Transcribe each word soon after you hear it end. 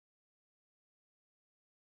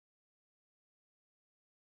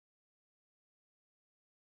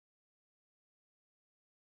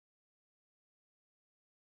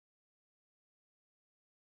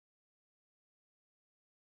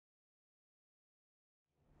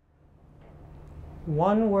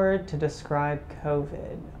One word to describe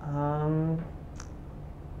COVID.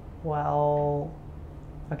 Well,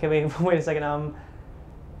 okay, wait, wait a second.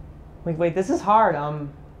 Wait, this is hard.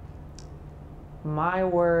 My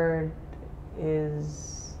word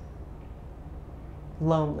is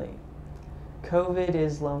lonely. COVID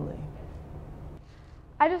is lonely.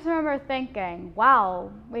 I just remember thinking,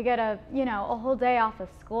 wow, we get a whole day off of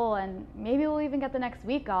school and maybe we'll even get the next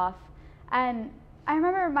week off. And I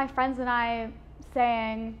remember my friends and I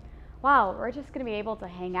saying, wow, we're just gonna be able to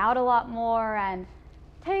hang out a lot more and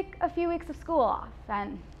take a few weeks of school off.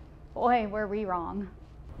 And boy, were we wrong.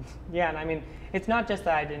 Yeah, and I mean, it's not just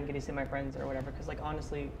that I didn't get to see my friends or whatever, because like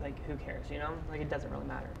honestly, like who cares, you know? Like it doesn't really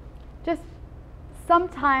matter. Just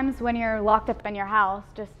sometimes when you're locked up in your house,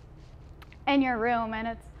 just in your room, and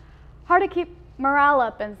it's hard to keep morale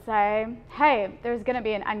up and say, hey, there's gonna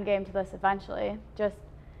be an end game to this eventually. Just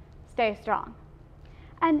stay strong.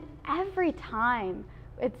 And every time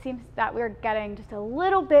it seems that we're getting just a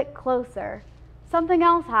little bit closer, something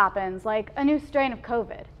else happens, like a new strain of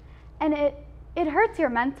COVID. And it hurts your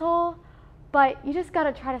mental, but you just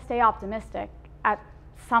gotta try to stay optimistic at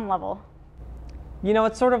some level. You know,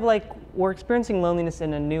 it's sort of like we're experiencing loneliness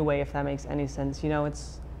in a new way, if that makes any sense. You know,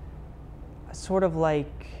 it's sort of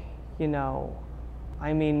like, you know,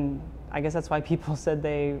 I mean, I guess that's why people said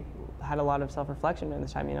they had a lot of self-reflection during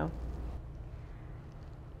this time, you know?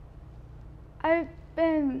 I've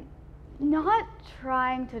been not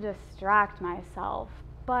trying to distract myself,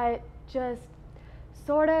 but just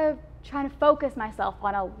sort of trying to focus myself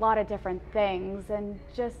on a lot of different things and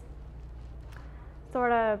just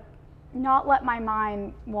sort of not let my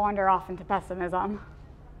mind wander off into pessimism.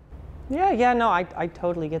 Yeah, no, I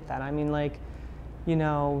totally get that. I mean, like, you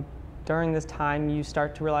know, during this time, you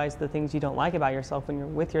start to realize the things you don't like about yourself when you're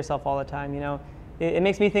with yourself all the time, you know. It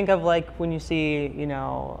makes me think of like when you see, you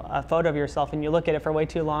know, a photo of yourself and you look at it for way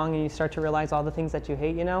too long and you start to realize all the things that you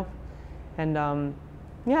hate, you know. And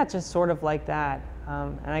yeah, it's just sort of like that.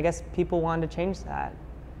 And I guess people wanted to change that.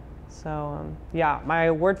 So yeah,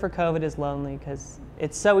 my word for COVID is lonely, because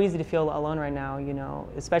it's so easy to feel alone right now, you know,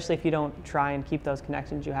 especially if you don't try and keep those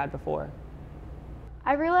connections you had before.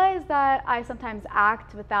 I realize that I sometimes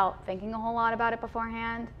act without thinking a whole lot about it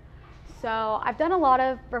beforehand. So I've done a lot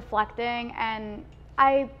of reflecting, and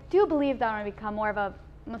I do believe that I'm going to become more of a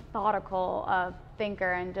methodical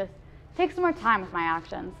thinker and just take some more time with my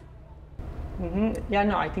actions. Yeah,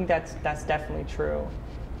 no, I think that's definitely true.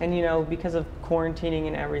 And you know, because of quarantining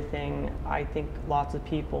and everything, I think lots of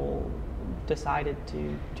people decided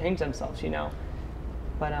to change themselves, you know.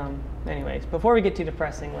 But anyways, before we get too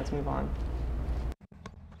depressing, let's move on.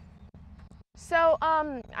 So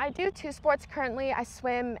I do two sports currently. I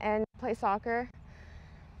swim and play soccer.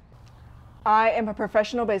 I am a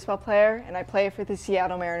professional baseball player, and I play for the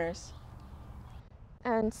Seattle Mariners.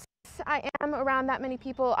 And since I am around that many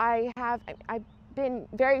people, I've been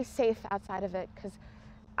very safe outside of it, because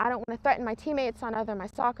I don't want to threaten my teammates on either my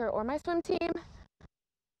soccer or my swim team.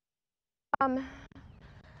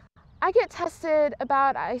 I get tested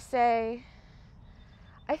about, I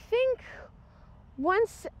think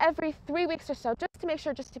once every 3 weeks or so, just to make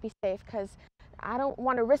sure, just to be safe, because I don't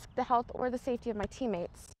want to risk the health or the safety of my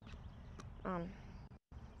teammates.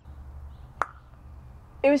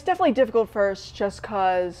 It was definitely difficult first, just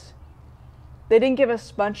because they didn't give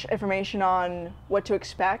us much information on what to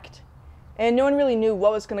expect, and no one really knew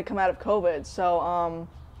what was going to come out of COVID. So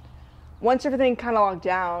once everything kind of locked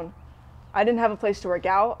down, I didn't have a place to work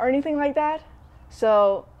out or anything like that.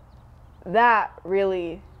 So that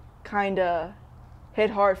really kind of hit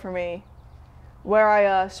hard for me, where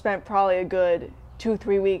I spent probably a good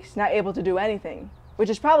 2-3 weeks not able to do anything, which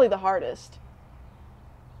is probably the hardest.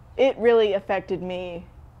 It really affected me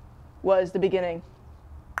was the beginning.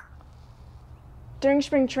 During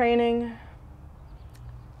spring training,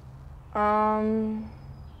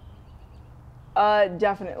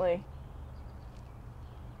 definitely.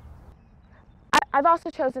 I've also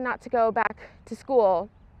chosen not to go back to school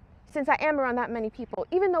since I am around that many people,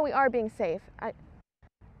 even though we are being safe.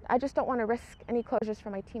 I just don't want to risk any closures for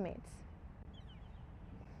my teammates.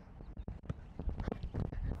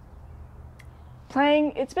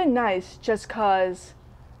 Playing, it's been nice, just because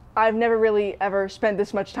I've never really ever spent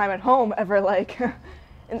this much time at home ever. Like,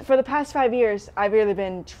 and for the past 5 years, I've either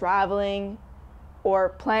been traveling or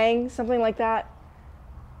playing, something like that.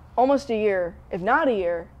 Almost a year, if not a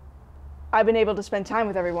year, I've been able to spend time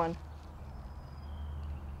with everyone.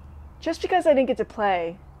 Just because I didn't get to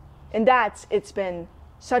play, and it's been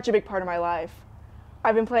such a big part of my life.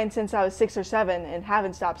 I've been playing since I was 6 or 7 and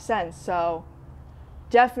haven't stopped since, so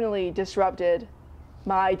definitely disrupted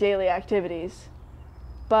my daily activities.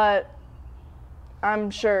 But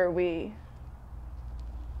I'm sure we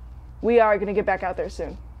are going to get back out there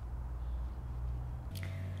soon.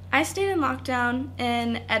 I stayed in lockdown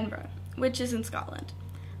in Edinburgh, which is in Scotland.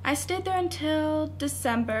 I stayed there until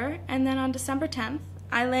December, and then on December 10th,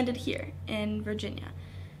 I landed here in Virginia.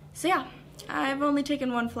 So yeah, I've only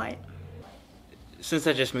taken one flight. Since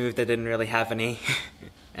I just moved, I didn't really have any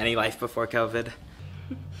life before COVID.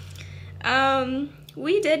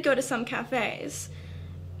 We did go to some cafes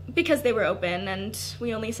because they were open and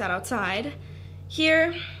we only sat outside.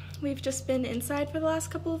 Here, we've just been inside for the last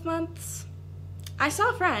couple of months. I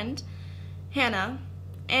saw a friend, Hannah,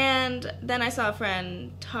 and then I saw a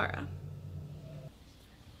friend, Tara.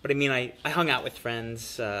 But I mean, I hung out with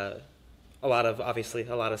friends, obviously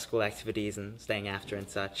a lot of school activities and staying after and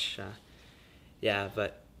such. Yeah,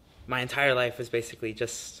 but my entire life was basically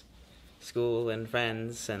just school and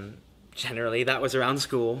friends, and generally that was around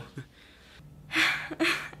school.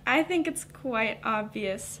 I think it's quite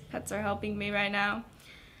obvious pets are helping me right now.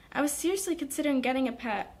 I was seriously considering getting a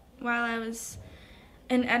pet while I was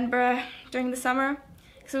in Edinburgh during the summer,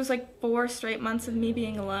 because it was like 4 straight months of me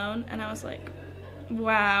being alone, and I was like,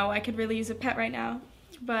 wow, I could really use a pet right now.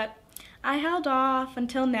 But I held off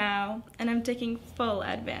until now, and I'm taking full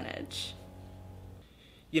advantage.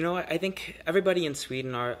 You know, I think everybody in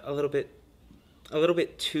Sweden are a little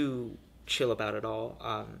bit too chill about it all.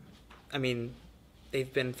 I mean,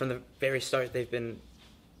 they've been, from the very start, they've been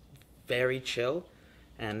very chill,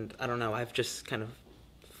 and I don't know, I've just kind of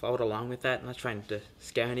followed along with that. I'm not trying to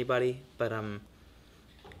scare anybody, but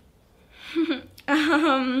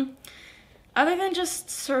other than just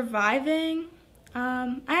surviving,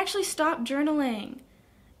 I actually stopped journaling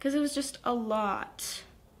because it was just a lot.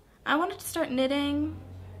 I wanted to start knitting,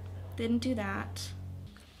 didn't do that.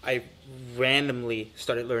 I randomly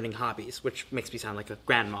started learning hobbies, which makes me sound like a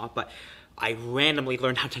grandma, but I randomly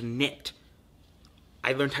learned how to knit.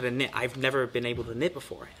 I learned how to knit. I've never been able to knit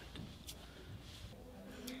beforehand.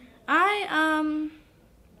 I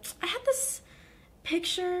had this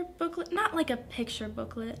picture booklet, not like a picture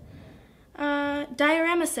booklet,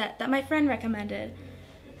 diorama set that my friend recommended.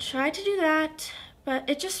 Tried to do that, but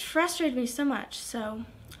it just frustrated me so much, so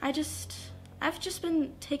I've just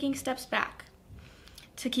been taking steps back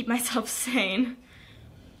to keep myself sane.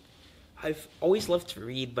 I've always loved to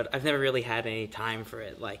read, but I've never really had any time for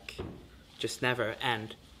it, just never.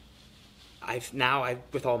 And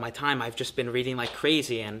with all my time, I've just been reading like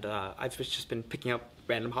crazy, and I've just been picking up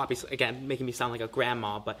random hobbies, again, making me sound like a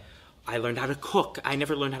grandma, but I learned how to cook. I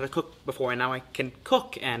never learned how to cook before, and now I can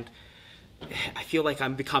cook, and I feel like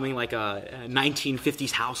I'm becoming like a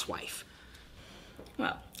 1950s housewife.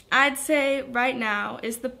 Well, I'd say right now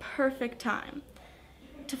is the perfect time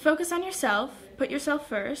to focus on yourself, put yourself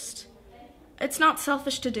first. It's not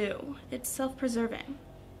selfish to do, it's self-preserving.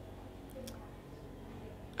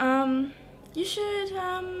 You should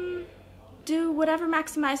do whatever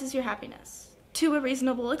maximizes your happiness to a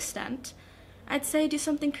reasonable extent. I'd say do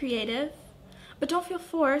something creative, but don't feel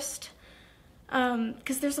forced,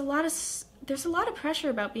 because there's a lot of pressure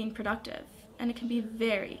about being productive, and it can be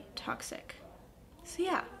very toxic. So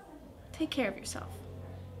yeah, take care of yourself.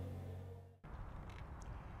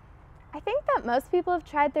 I think that most people have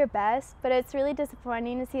tried their best, but it's really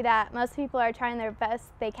disappointing to see that most people are trying their best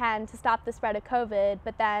they can to stop the spread of COVID,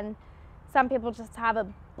 but then some people just have a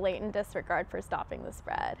blatant disregard for stopping the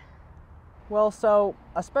spread. Well, so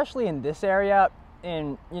especially in this area,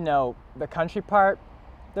 in, the country part,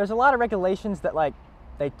 there's a lot of regulations that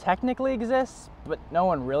they technically exist, but no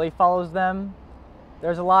one really follows them.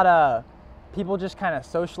 There's a lot of people just kind of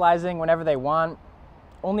socializing whenever they want,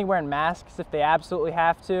 only wearing masks if they absolutely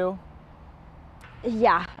have to.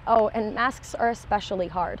 Yeah, and masks are especially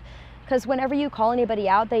hard because whenever you call anybody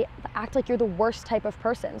out, they act like you're the worst type of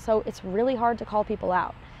person, so it's really hard to call people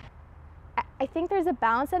out. I think there's a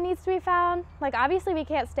balance that needs to be found. Obviously we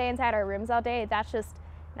can't stay inside our rooms all day, that's just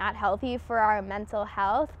not healthy for our mental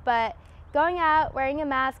health, but going out, wearing a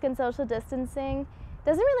mask and social distancing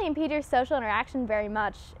doesn't really impede your social interaction very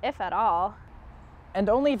much, if at all. And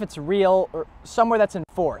only if it's real or somewhere that's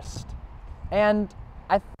enforced. And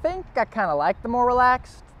I think I kind of like the more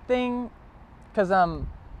relaxed thing, because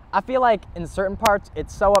I feel like in certain parts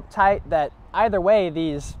it's so uptight that either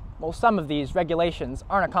way some of these regulations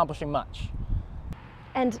aren't accomplishing much.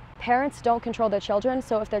 And parents don't control their children,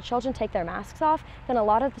 so if their children take their masks off, then a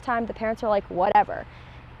lot of the time the parents are like, whatever.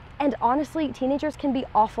 And honestly, teenagers can be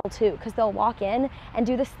awful too, because they'll walk in and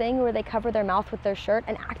do this thing where they cover their mouth with their shirt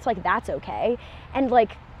and act like that's okay. And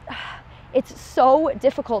it's so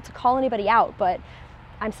difficult to call anybody out, but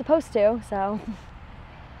I'm supposed to, so.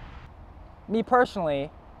 Me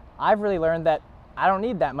personally, I've really learned that I don't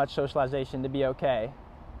need that much socialization to be okay.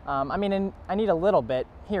 I mean, I need a little bit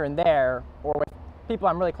here and there, or with people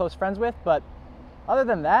I'm really close friends with, but other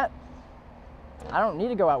than that, I don't need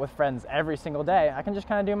to go out with friends every single day. I can just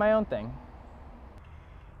kind of do my own thing.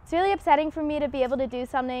 It's really upsetting for me to be able to do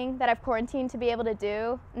something that I've quarantined to be able to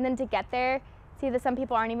do, and then to get there, see that some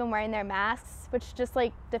people aren't even wearing their masks, which just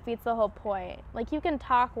like defeats the whole point. Like, you can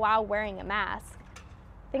talk while wearing a mask.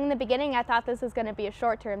 I think in the beginning I thought this was going to be a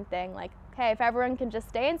short-term thing, like, okay, if everyone can just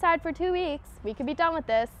stay inside for 2 weeks, we could be done with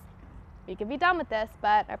this. We could be done with this,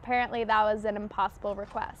 but apparently that was an impossible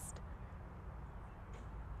request.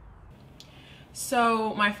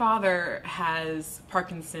 So my father has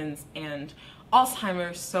Parkinson's and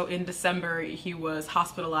Alzheimer's, so in December he was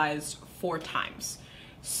hospitalized 4 times.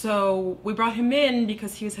 So we brought him in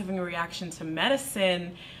because he was having a reaction to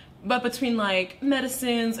medicine, but between like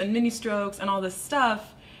medicines and mini strokes and all this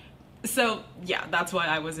stuff, so yeah, that's why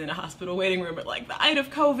I was in a hospital waiting room at like the height of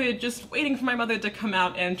COVID, just waiting for my mother to come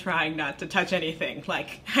out and trying not to touch anything.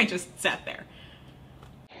 Like, I just sat there.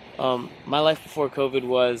 My life before COVID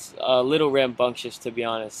was a little rambunctious, to be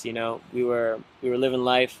honest. You know, we were living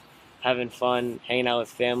life, having fun, hanging out with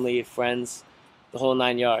family, friends, the whole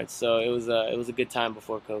 9 yards. So it was a good time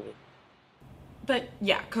before COVID. But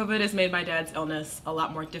yeah, COVID has made my dad's illness a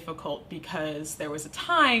lot more difficult because there was a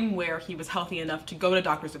time where he was healthy enough to go to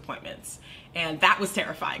doctor's appointments. And that was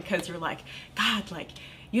terrifying because you're like, God, like,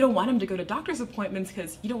 you don't want him to go to doctor's appointments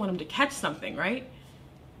because you don't want him to catch something, right?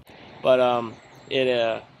 But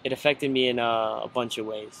it affected me in a bunch of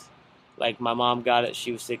ways. Like, my mom got it,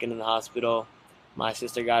 she was sick and in the hospital. My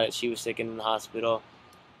sister got it, she was sick and in the hospital.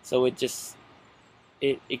 So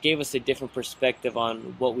it gave us a different perspective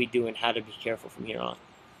on what we do and how to be careful from here on.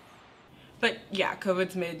 But yeah,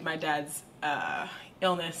 COVID's made my dad's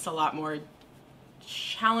illness a lot more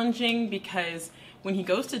challenging because when he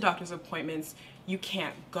goes to doctor's appointments, you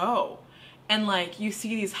can't go. And like, you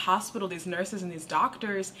see these these nurses and these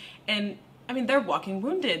doctors, and I mean, they're walking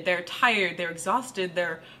wounded, they're tired, they're exhausted,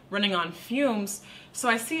 they're running on fumes. So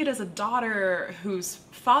I see it as a daughter whose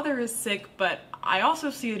father is sick, but I also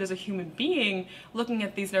see it as a human being looking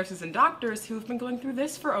at these nurses and doctors who have been going through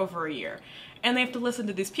this for over a year. And they have to listen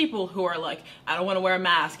to these people who are like, I don't want to wear a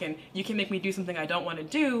mask and you can make me do something I don't want to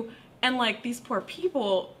do. And like, these poor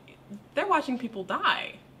people, they're watching people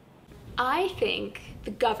die. I think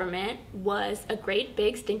the government was a great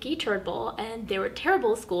big stinky turd bowl and they were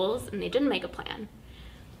terrible schools and they didn't make a plan.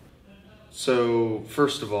 So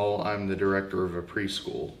first of all, I'm the director of a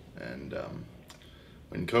preschool, and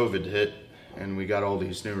when COVID hit and we got all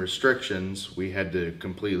these new restrictions, we had to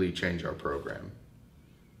completely change our program.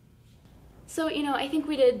 So, you know, I think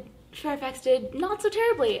Fairfax did not so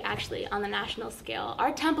terribly, actually, on the national scale.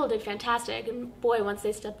 Our temple did fantastic, and boy, once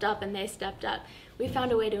they stepped up, we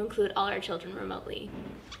found a way to include all our children remotely.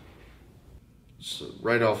 So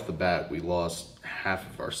right off the bat, we lost half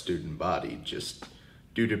of our student body just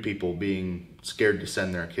due to people being scared to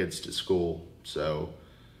send their kids to school. So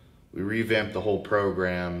we revamped the whole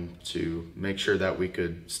program to make sure that we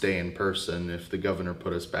could stay in person if the governor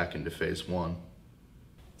put us back into phase 1.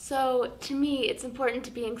 So to me, it's important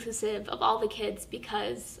to be inclusive of all the kids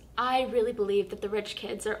because I really believe that the rich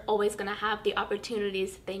kids are always going to have the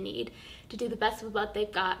opportunities that they need to do the best with what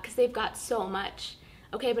they've got because they've got so much.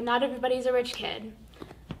 Okay, but not everybody's a rich kid.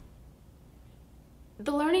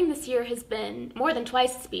 The learning this year has been more than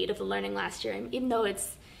twice the speed of the learning last year, even though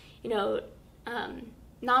it's,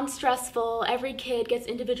 non-stressful, every kid gets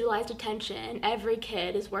individualized attention, every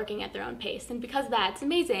kid is working at their own pace, and because of that, it's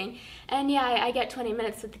amazing. And yeah, I get 20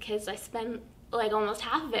 minutes with the kids, I spend like almost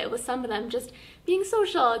half of it with some of them just being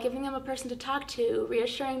social, giving them a person to talk to,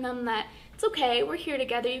 reassuring them that it's okay, we're here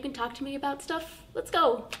together, you can talk to me about stuff, let's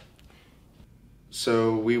go.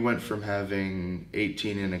 So we went from having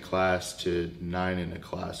 18 in a class to 9 in a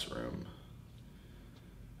classroom.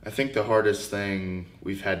 I think the hardest thing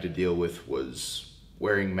we've had to deal with was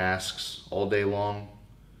wearing masks all day long,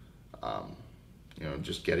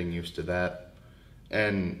 just getting used to that.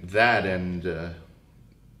 And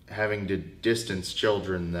having to distance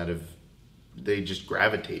children they just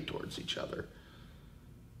gravitate towards each other.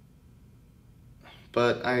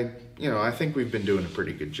 But I think we've been doing a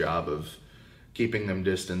pretty good job of keeping them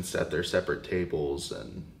distanced at their separate tables,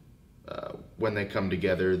 and when they come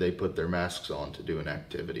together, they put their masks on to do an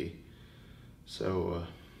activity. So,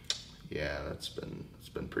 yeah, it's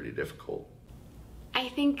been pretty difficult. I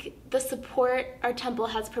think the support our temple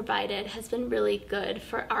has provided has been really good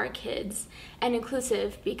for our kids and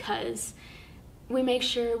inclusive because we make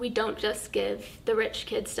sure we don't just give the rich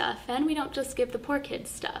kids stuff and we don't just give the poor kids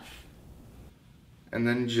stuff. And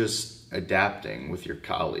then just adapting with your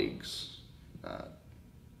colleagues.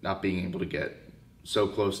 not being able to get so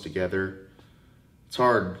close together. It's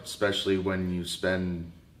hard, especially when you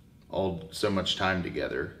spend so much time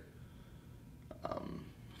together.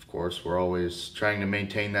 Of course, we're always trying to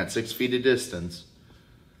maintain that 6 feet of distance.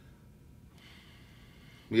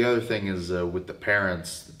 The other thing is with the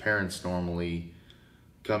parents normally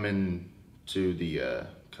come into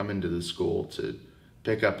the school to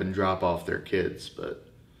pick up and drop off their kids, but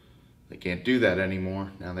they can't do that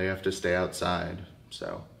anymore. Now they have to stay outside.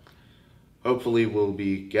 So hopefully we'll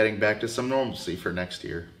be getting back to some normalcy for next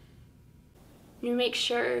year. We make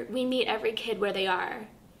sure we meet every kid where they are,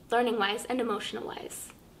 learning-wise and emotional-wise.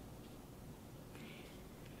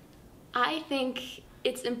 I think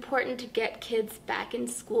it's important to get kids back in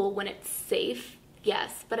school when it's safe,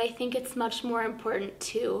 yes, but I think it's much more important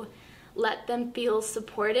to let them feel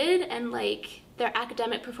supported and like their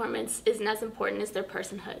academic performance isn't as important as their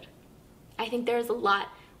personhood. I think there's a lot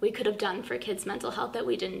we could have done for kids' mental health that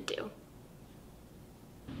we didn't do.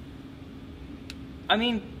 I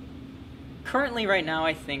mean, currently right now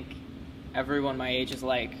I think everyone my age is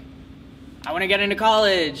like, I want to get into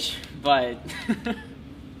college, but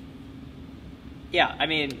yeah, I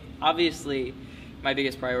mean, obviously my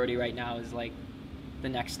biggest priority right now is like the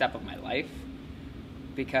next step of my life,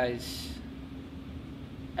 because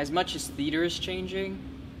as much as theater is changing,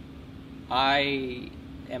 I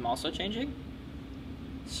am also changing.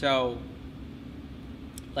 So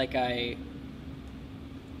like I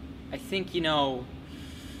think, you know,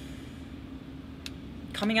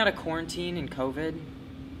 coming out of quarantine and COVID,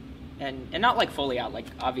 and not like fully out, like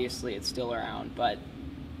obviously it's still around, but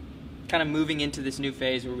kind of moving into this new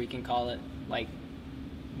phase where we can call it like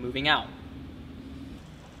moving out.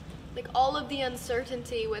 Like all of the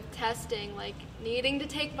uncertainty with testing, like needing to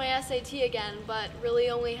take my SAT again, but really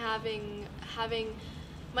only having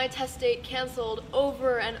my test date canceled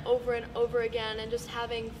over and over and over again, and just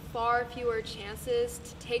having far fewer chances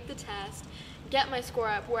to take the test, get my score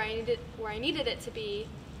up where I needed it to be.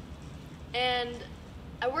 And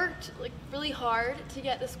I worked like really hard to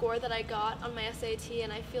get the score that I got on my SAT,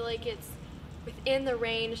 and I feel like it's within the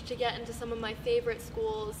range to get into some of my favorite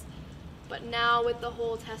schools. But now with the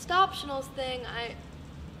whole test optionals thing,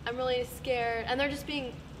 I'm really scared, and there just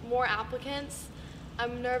being more applicants.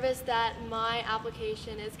 I'm nervous that my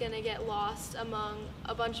application is going to get lost among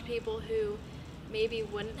a bunch of people who maybe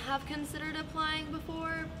wouldn't have considered applying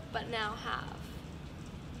before, but now have.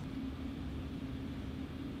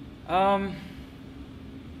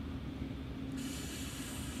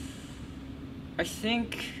 I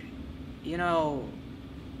think, you know,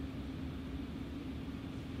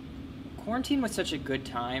 quarantine was such a good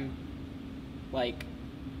time, like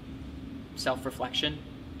self-reflection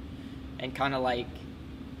and kind of like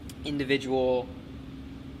individual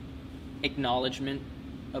acknowledgement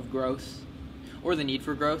of growth or the need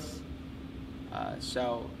for growth.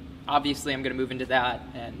 So obviously I'm going to move into that,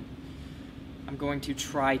 and I'm going to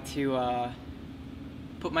try to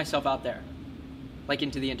put myself out there, like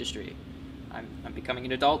into the industry. I'm becoming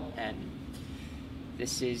an adult, and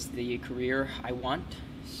this is the career I want,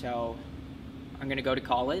 so I'm going to go to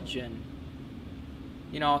college, and,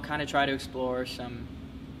 you know, I'll kind of try to explore some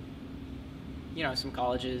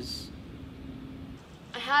colleges.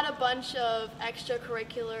 I had a bunch of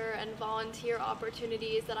extracurricular and volunteer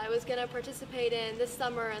opportunities that I was going to participate in this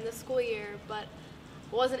summer and this school year, but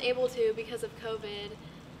wasn't able to because of COVID.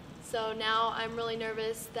 So now I'm really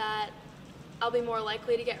nervous that I'll be more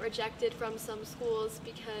likely to get rejected from some schools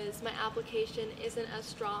because my application isn't as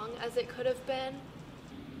strong as it could have been.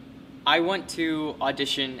 I want to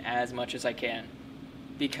audition as much as I can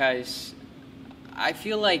because I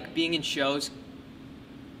feel like being in shows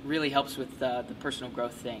really helps with the personal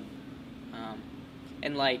growth thing.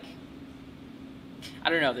 And like, I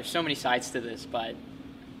don't know, there's so many sides to this, but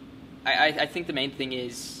I think the main thing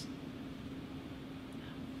is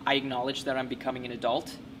I acknowledge that I'm becoming an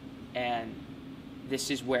adult, and this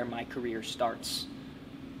is where my career starts.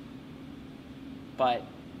 But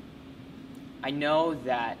I know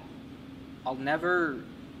that I'll never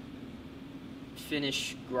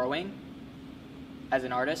finish growing as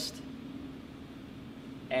an artist,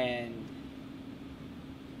 and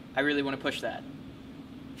I really want to push that.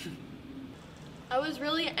 I was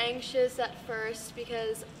really anxious at first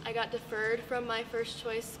because I got deferred from my first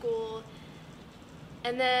choice school,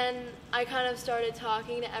 and then I kind of started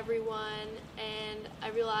talking to everyone, and I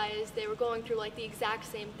realized they were going through like the exact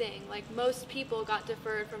same thing. Like most people got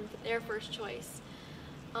deferred from their first choice.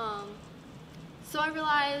 So I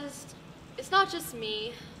realized it's not just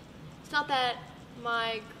me. It's not that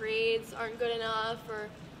my grades aren't good enough or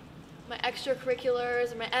my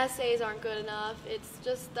extracurriculars or my essays aren't good enough. It's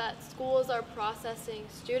just that schools are processing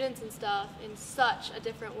students and stuff in such a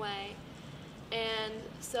different way. And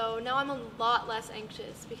so now I'm a lot less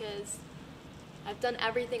anxious because I've done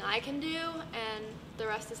everything I can do and the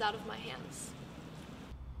rest is out of my hands.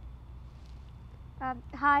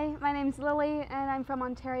 Hi, my name's Lily and I'm from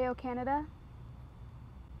Ontario, Canada.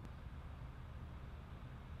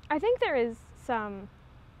 I think there is some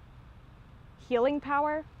healing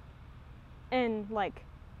power in like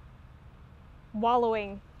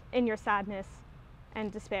wallowing in your sadness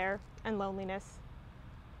and despair and loneliness.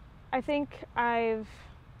 I think I've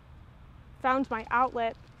found my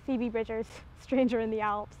outlet, Phoebe Bridgers' Stranger in the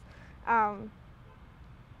Alps.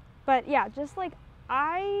 But yeah, just like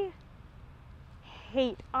I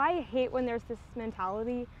hate when there's this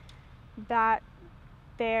mentality that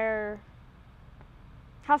there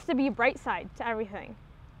has to be a bright side to everything.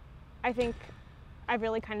 I think I've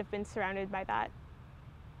really kind of been surrounded by that.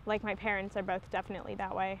 Like my parents are both definitely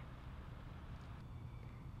that way.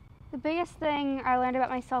 The biggest thing I learned about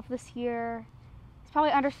myself this year is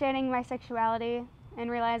probably understanding my sexuality and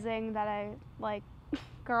realizing that I like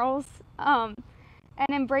girls, and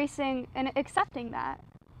embracing and accepting that.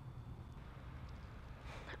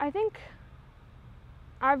 I think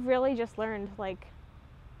I've really just learned, like,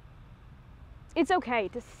 it's okay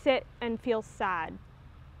to sit and feel sad.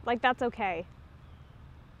 Like, that's okay.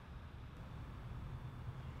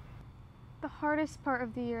 The hardest part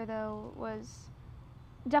of the year, though, was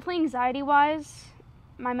definitely anxiety-wise.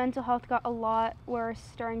 My mental health got a lot worse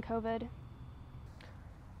during COVID.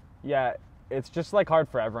 Yeah, it's just like hard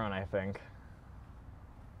for everyone, I think.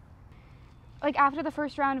 Like after the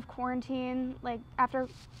first round of quarantine, and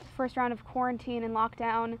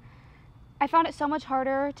lockdown, I found it so much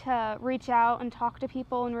harder to reach out and talk to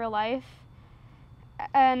people in real life.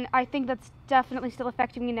 And I think that's definitely still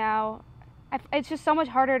affecting me now. It's just so much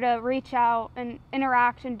harder to reach out and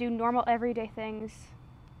interact and do normal everyday things.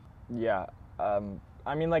 Yeah,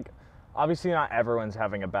 I mean, like, obviously not everyone's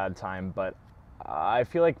having a bad time, but I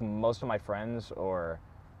feel like most of my friends or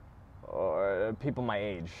people my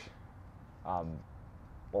age,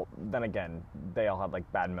 well, then again, they all had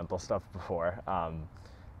like bad mental stuff before. I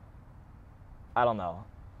don't know.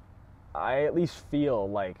 I at least feel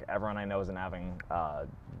like everyone I know isn't having a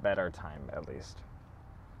better time, at least.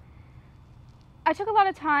 I took a lot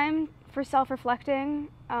of time for self-reflecting,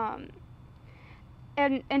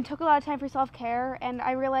 and took a lot of time for self-care, and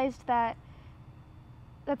I realized that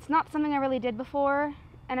that's not something I really did before,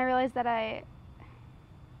 and I realized that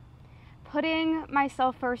putting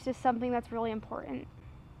myself first is something that's really important.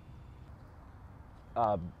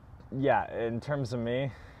 Yeah, in terms of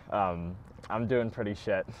me, I'm doing pretty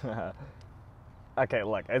shit. Okay,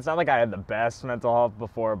 look, it's not like I had the best mental health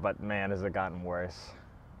before, but man, has it gotten worse.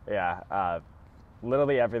 Yeah,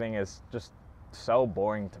 literally everything is just so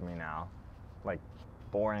boring to me now. Like,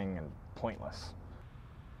 boring and pointless.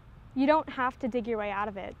 You don't have to dig your way out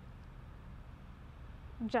of it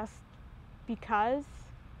just because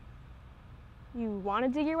you want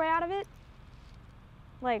to dig your way out of it.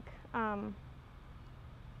 Like, and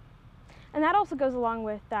that also goes along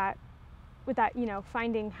with that, you know,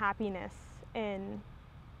 finding happiness in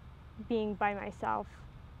being by myself.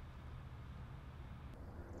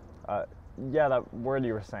 Yeah, that word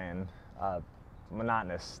you were saying,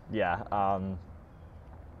 monotonous, yeah.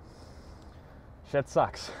 Shit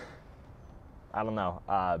sucks. I don't know.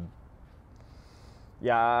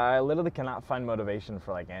 Yeah, I literally cannot find motivation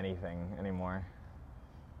for like anything anymore.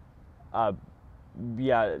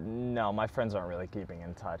 Yeah, no, my friends aren't really keeping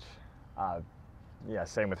in touch. Yeah,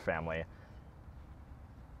 same with family.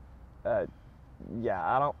 Yeah,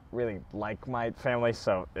 I don't really like my family,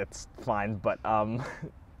 so it's fine, but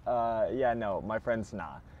yeah, no, my friends,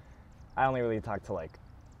 nah. I only really talk to like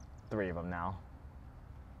 3 of them now.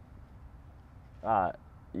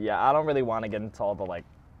 Yeah, I don't really want to get into all the like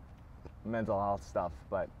mental health stuff,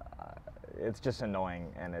 but it's just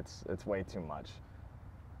annoying and it's way too much.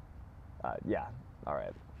 Yeah, all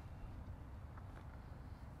right.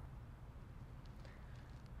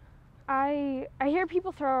 I hear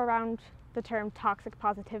people throw around the term toxic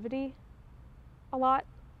positivity a lot.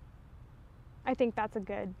 I think that's a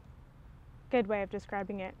good way of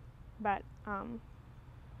describing it. But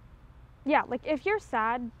yeah, like if you're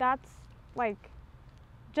sad, that's like,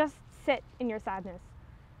 just sit in your sadness.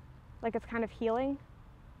 Like it's kind of healing.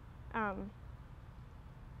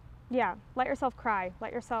 Yeah, let yourself cry.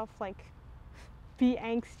 Let yourself like be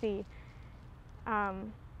angsty.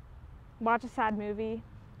 Watch a sad movie.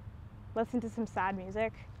 Listen to some sad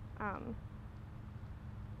music.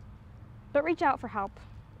 But reach out for help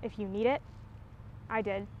if you need it. I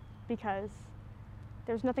did, because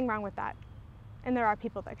there's nothing wrong with that. And there are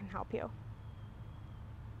people that can help you.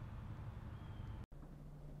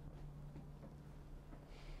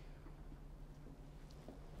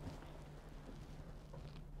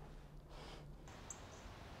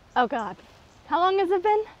 Oh God, how long has it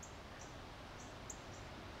been?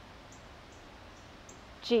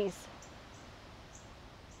 Jeez.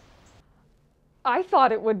 I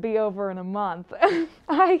thought it would be over in a month.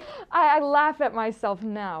 I laugh at myself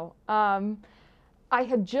now. I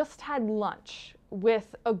had just had lunch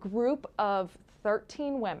with a group of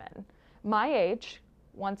 13 women, my age,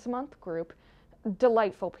 once a month group,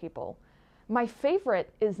 delightful people. My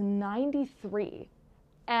favorite is 93.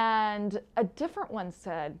 And a different one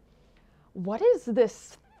said, "What is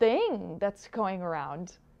this thing that's going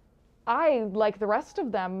around?" I, like the rest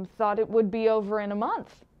of them, thought it would be over in a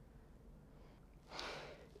month.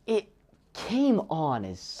 It came on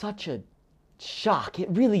as such a shock. It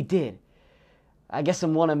really did. I guess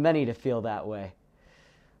I'm one of many to feel that way.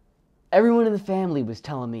 Everyone in the family was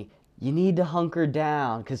telling me, you need to hunker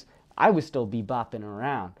down, because I was still bebopping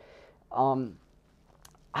around.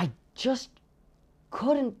 I just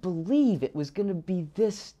couldn't believe it was going to be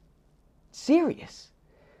this serious.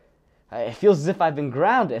 It feels as if I've been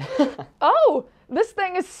grounded. Oh, this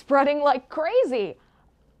thing is spreading like crazy.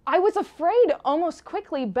 I was afraid almost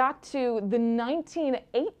quickly back to the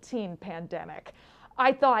 1918 pandemic.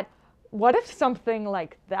 I thought, what if something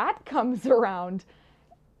like that comes around?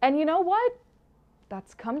 And you know what?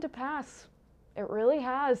 That's come to pass. It really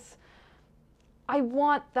has. I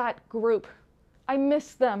want that group. I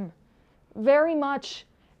miss them very much.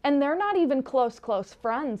 And they're not even close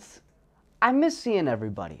friends. I miss seeing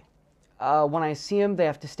everybody. When I see them, they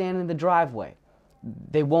have to stand in the driveway.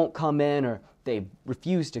 They won't come in, or they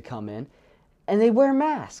refuse to come in. And they wear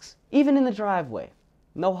masks, even in the driveway.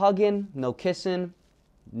 No hugging, no kissing,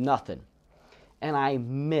 nothing. And I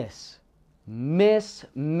miss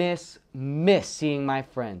seeing my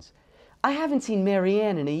friends. I haven't seen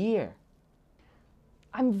Marianne in a year.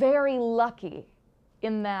 I'm very lucky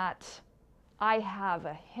in that I have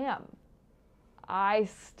a him. I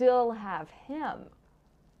still have him.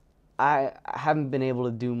 I haven't been able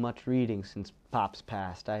to do much reading since Pop's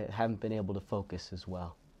passed. I haven't been able to focus as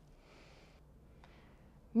well.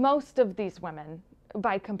 Most of these women,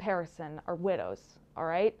 by comparison, are widows, all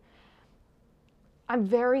right? I'm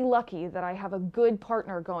very lucky that I have a good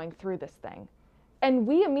partner going through this thing. And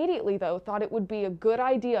we immediately, though, thought it would be a good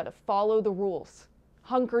idea to follow the rules.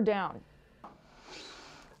 Hunker down.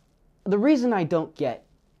 The reason I don't get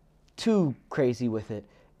too crazy with it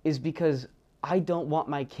is because I don't want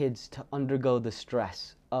my kids to undergo the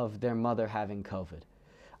stress of their mother having COVID.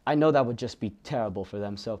 I know that would just be terrible for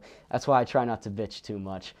them, so that's why I try not to bitch too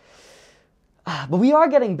much. But we are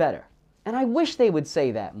getting better, and I wish they would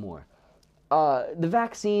say that more. The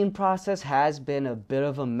vaccine process has been a bit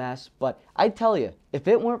of a mess, but I tell you, if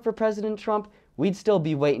it weren't for President Trump, we'd still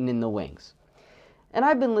be waiting in the wings. And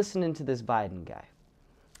I've been listening to this Biden guy.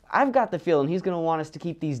 I've got the feeling he's going to want us to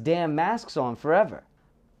keep these damn masks on forever.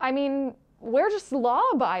 I mean, we're just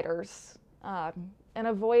law-abiders, and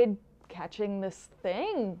avoid catching this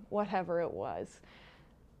thing, whatever it was.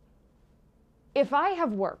 If I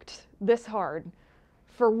have worked this hard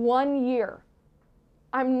for 1 year,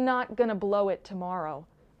 I'm not gonna blow it tomorrow.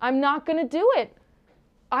 I'm not gonna do it.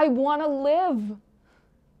 I wanna live.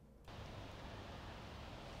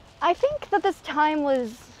 I think that this time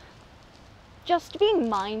was just being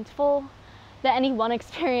mindful that any one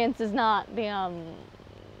experience is not the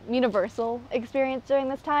universal experience during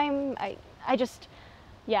this time. I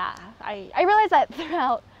realized that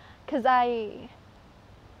throughout, because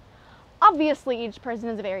obviously each person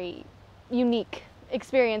has a very unique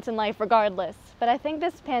experience in life regardless, but I think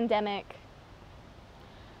this pandemic,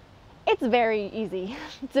 it's very easy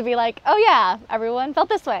to be like, oh yeah, everyone felt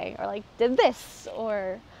this way, or like did this,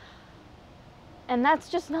 and that's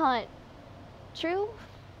just not true.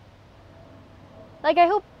 Like, I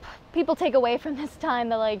hope people take away from this time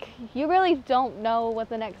that, like, you really don't know what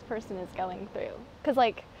the next person is going through. Because,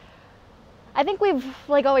 like, I think we've,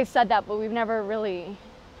 like, always said that, but we've never really,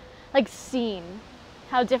 like, seen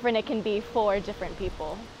how different it can be for different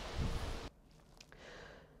people.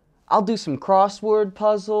 I'll do some crossword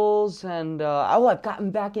puzzles, and I've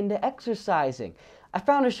gotten back into exercising. I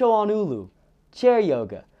found a show on Hulu, chair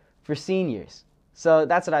yoga, for seniors. So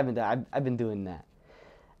that's what I've been doing. I've been doing that.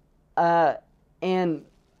 And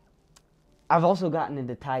I've also gotten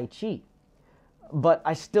into Tai Chi. But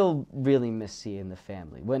I still really miss seeing the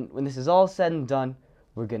family. When this is all said and done,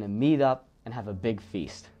 we're going to meet up and have a big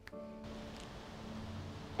feast.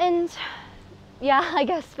 And yeah, I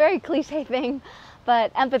guess very cliche thing,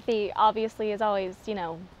 But empathy obviously is always, you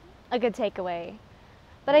know, a good takeaway.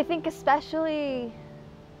 But I think especially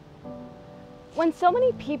when so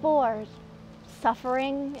many people are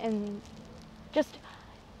suffering and just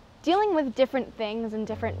dealing with different things in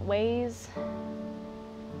different ways.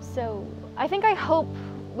 So I hope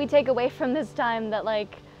we take away from this time that,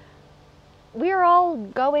 like, we're all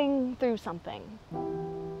going through something.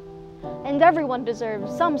 And everyone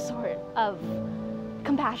deserves some sort of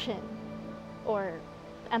compassion or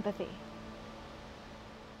empathy.